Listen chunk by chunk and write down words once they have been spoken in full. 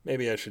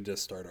Maybe I should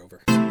just start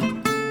over.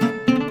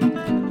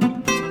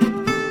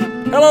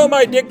 Hello,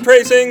 my dick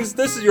tracings!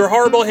 This is your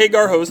horrible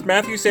Hagar host,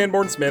 Matthew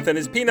Sanborn Smith, and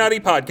his peanutty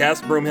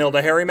podcast,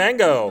 Broomhilda Harry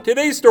Mango.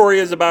 Today's story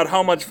is about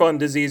how much fun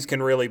disease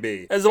can really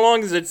be, as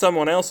long as it's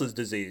someone else's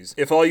disease.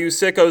 If all you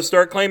sickos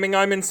start claiming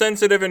I'm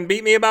insensitive and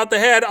beat me about the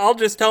head, I'll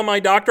just tell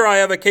my doctor I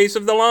have a case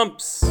of the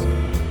lumps.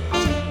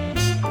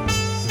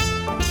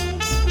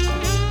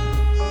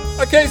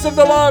 A Case of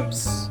the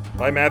Lumps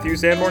by Matthew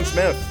Sanborn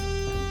Smith.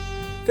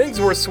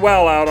 Things were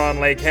swell out on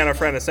Lake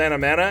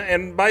Hanna-Frenna-Santa-Mana,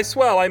 and by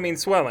swell I mean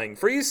swelling.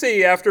 For you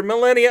see, after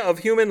millennia of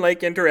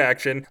human-lake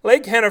interaction,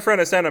 Lake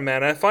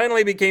Hanna-Frenna-Santa-Mana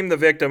finally became the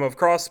victim of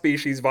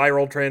cross-species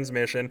viral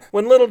transmission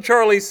when little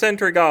Charlie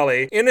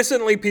Centrigali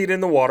innocently peed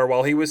in the water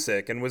while he was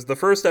sick and was the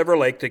first ever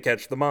lake to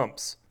catch the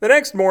mumps. The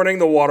next morning,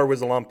 the water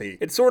was lumpy.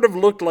 It sort of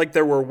looked like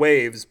there were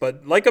waves,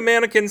 but like a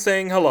mannequin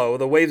saying hello,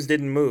 the waves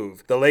didn't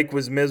move. The lake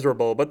was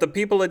miserable, but the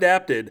people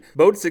adapted.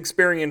 Boats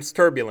experienced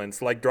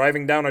turbulence, like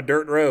driving down a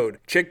dirt road.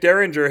 Chick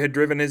Derringer had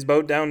driven his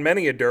boat down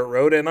many a dirt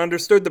road and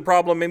understood the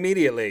problem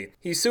immediately.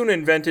 He soon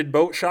invented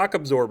boat shock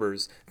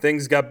absorbers.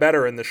 Things got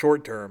better in the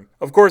short term.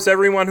 Of course,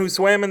 everyone who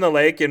swam in the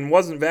lake and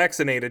wasn't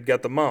vaccinated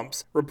got the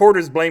mumps.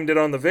 Reporters blamed it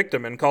on the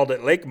victim and called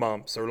it lake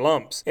mumps or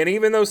lumps. And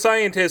even though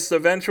scientists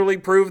eventually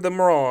proved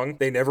them wrong,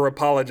 they never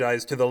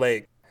apologized to the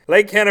lake.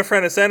 Lake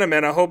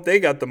Hanna-Frenna-Santa-Mana hoped they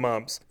got the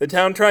mumps. The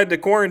town tried to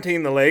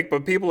quarantine the lake,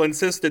 but people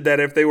insisted that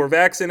if they were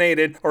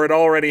vaccinated or had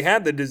already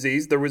had the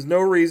disease, there was no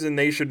reason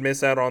they should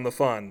miss out on the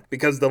fun,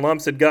 because the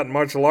lumps had gotten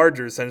much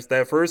larger since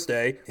that first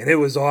day, and it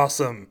was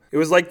awesome. It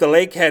was like the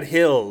lake had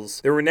hills.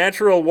 There were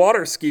natural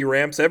water ski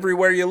ramps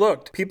everywhere you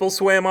looked. People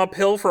swam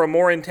uphill for a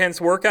more intense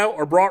workout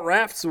or brought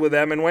rafts with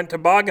them and went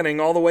tobogganing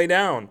all the way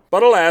down.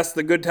 But alas,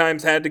 the good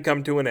times had to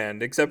come to an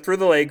end, except for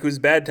the lake whose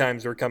bad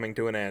times were coming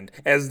to an end.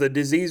 As the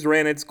disease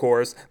ran its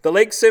course, the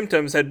lake's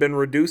symptoms had been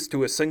reduced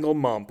to a single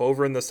mump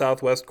over in the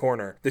southwest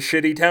corner. The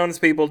shitty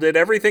townspeople did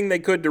everything they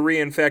could to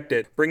reinfect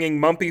it, bringing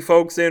mumpy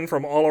folks in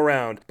from all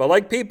around. But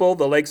like people,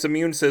 the lake's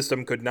immune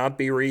system could not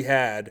be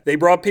re-had. They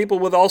brought people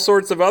with all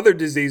sorts of other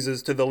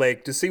diseases to the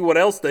lake to see what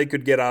else they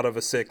could get out of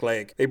a sick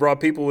lake. They brought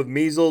people with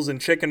measles and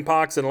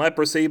chickenpox and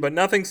leprosy, but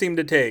nothing seemed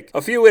to take.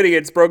 A few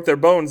idiots broke their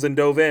bones and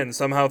dove in,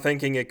 somehow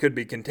thinking it could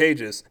be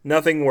contagious.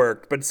 Nothing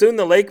worked, but soon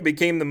the lake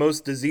became the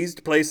most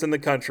diseased place in the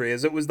country,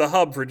 as it was the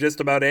hub for just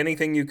about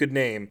anything you could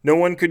name. No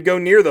one could go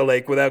near the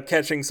lake without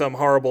catching some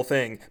horrible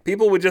thing.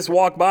 People would just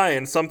walk by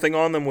and something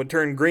on them would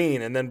turn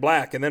green and then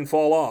black and then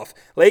fall off.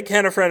 Lake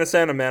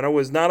Hanna-Frenna-Santa-Mana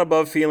was not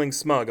above feeling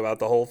smug about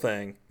the whole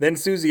thing. Then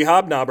Susie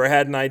Hobnobber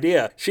had an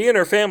idea. She and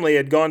her family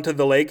had gone to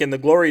the lake in the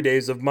glory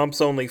days of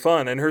mumps-only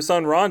fun, and her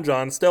son Ron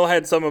John still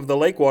had some of the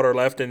lake water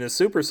left in his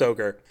Super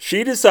Soaker.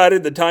 She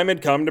decided the time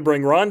had come to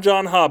bring Ron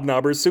John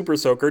Hobnobber's Super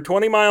Soaker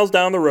 20 miles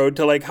down the road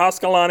to Lake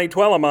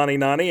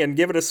Haskalani-Twelamani-Nani and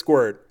give it a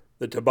squirt.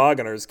 The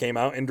tobogganers came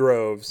out in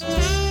droves.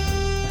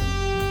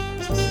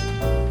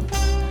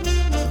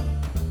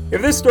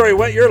 If this story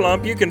wet your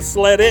lump, you can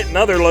sled it and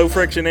other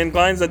low-friction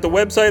inclines at the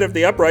website of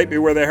The Upright,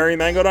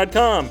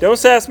 BewareTheHairyMango.com. Don't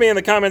sass me in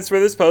the comments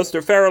for this post,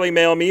 or ferally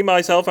mail me,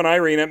 myself, and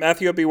Irene at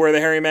Matthew at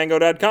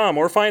BewareTheHairyMango.com,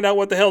 or find out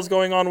what the hell's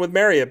going on with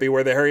Mary at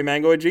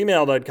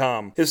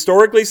BewareTheHairyMango@gmail.com.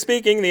 Historically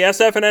speaking, the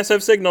SF and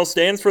SF signal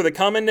stands for the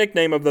common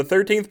nickname of the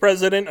 13th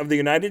President of the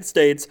United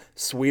States,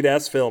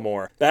 Sweet-Ass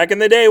Fillmore. Back in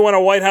the day when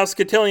a White House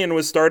cotillion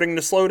was starting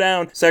to slow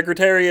down,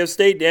 Secretary of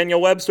State Daniel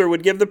Webster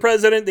would give the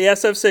President the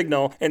SF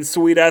signal, and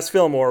Sweet-Ass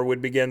Fillmore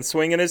would begin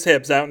swinging his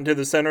hips out into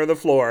the center of the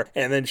floor,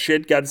 and then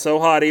shit got so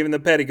hot even the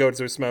petticoats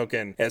were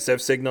smoking.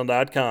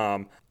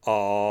 sfsignal.com.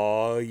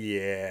 Aw,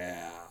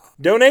 yeah.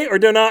 Donate or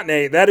do not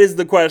donate? That is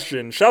the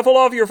question. Shuffle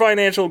off your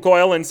financial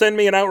coil and send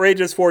me an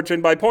outrageous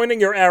fortune by pointing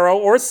your arrow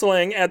or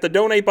sling at the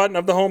donate button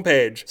of the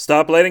homepage.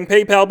 Stop letting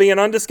PayPal be an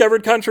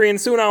undiscovered country,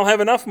 and soon I'll have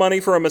enough money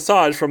for a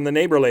massage from the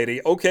neighbor lady.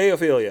 Okay,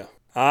 Ophelia.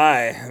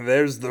 Aye,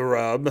 there's the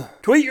rub.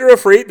 Tweet your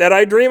Efreet that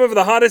I dream of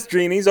the hottest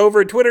genies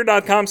over at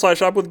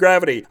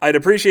twitter.com/upwithgravity. I'd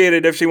appreciate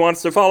it if she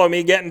wants to follow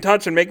me, get in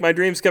touch, and make my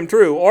dreams come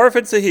true. Or if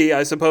it's a he,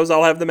 I suppose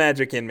I'll have the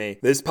magic in me.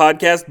 This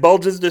podcast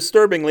bulges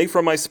disturbingly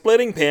from my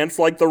splitting pants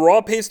like the raw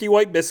pasty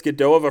white biscuit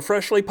dough of a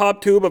freshly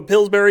popped tube of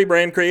Pillsbury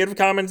brand Creative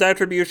Commons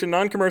Attribution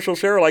Non-Commercial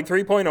Share-alike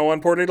 3.0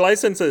 unported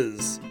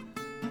licenses.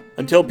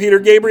 Until Peter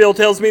Gabriel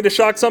tells me to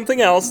shock something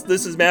else,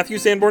 this is Matthew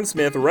Sanborn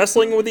Smith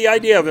wrestling with the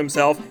idea of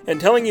himself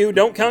and telling you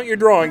don't count your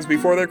drawings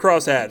before they're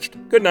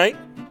cross-hatched. Good night.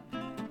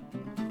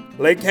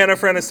 Lake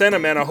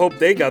Hanna-Frenna-Santa-Mana hoped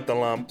they got the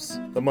lumps.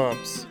 The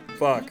mumps.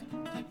 Fuck.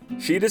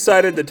 She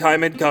decided the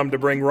time had come to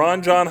bring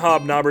Ron John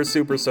Hobnobber's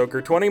Super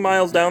Soaker 20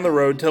 miles down the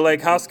road to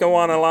Lake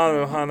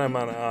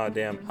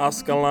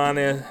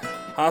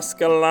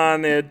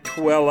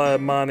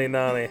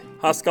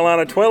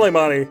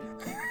Haskalana-Twelamani.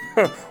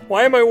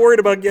 Why am I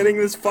worried about getting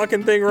this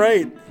fucking thing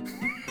right?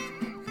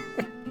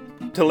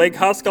 To Lake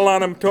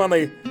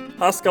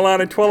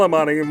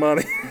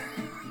Haskalani-Twelamani.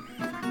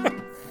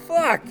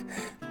 Fuck!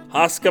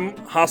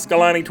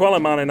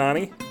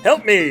 Haskalani-Twelamani.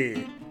 Help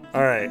me!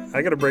 Alright,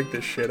 I gotta break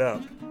this shit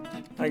up.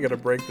 I gotta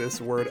break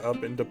this word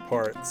up into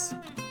parts.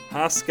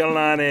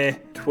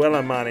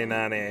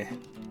 Haskalani-Twelamani.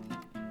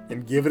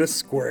 and give it a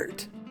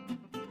squirt.